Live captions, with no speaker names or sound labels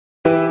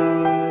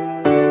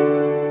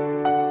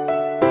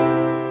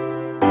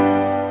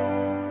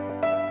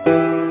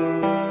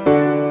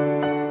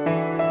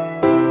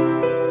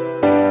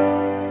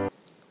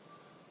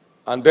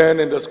And then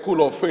in the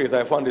school of faith,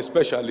 I found a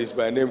specialist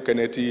by the name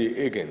KENNETH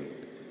HAGIN,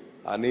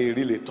 and he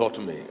really taught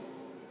me.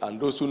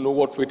 And those who know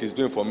what faith is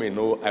doing for me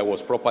know I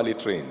was properly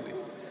trained.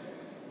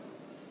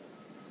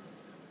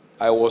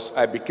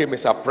 I became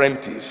his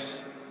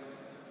apprentice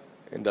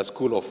in the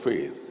school of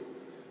faith.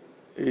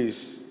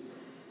 He's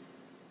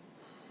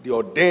the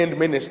ordained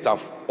minister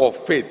of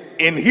faith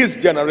in his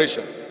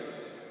generation.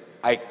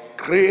 I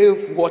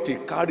crave what he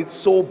carried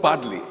so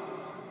badly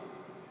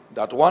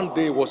that one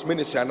day he was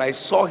ministering and I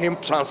saw him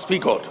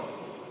transfigured,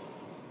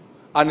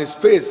 and his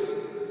face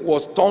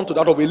was turned to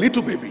that of a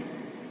little baby,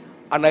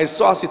 and I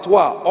saw, as it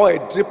were,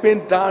 oil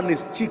dripping down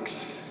his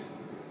cheeks,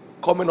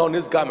 coming on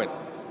his garment,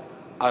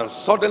 and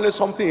suddenly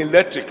something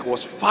electric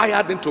was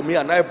fired into me,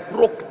 and I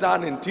broke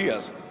down in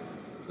tears,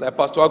 like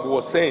Pastor Agu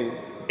was saying,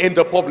 in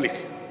the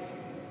public.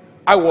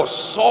 I was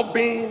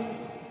sobbing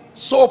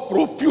so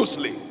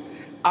profusely,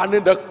 and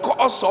in the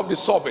course of the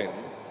sobbing,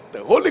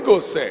 the Holy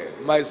Ghost said,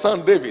 "My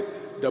son David,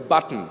 the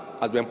baton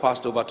has been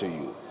passed over to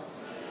you."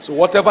 So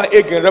whatever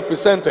Hagin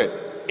represented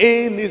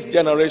in his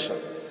generation,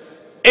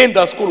 in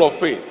the school of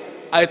faith,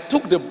 I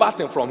took the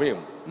baton from him,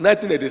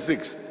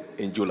 1986,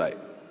 in July.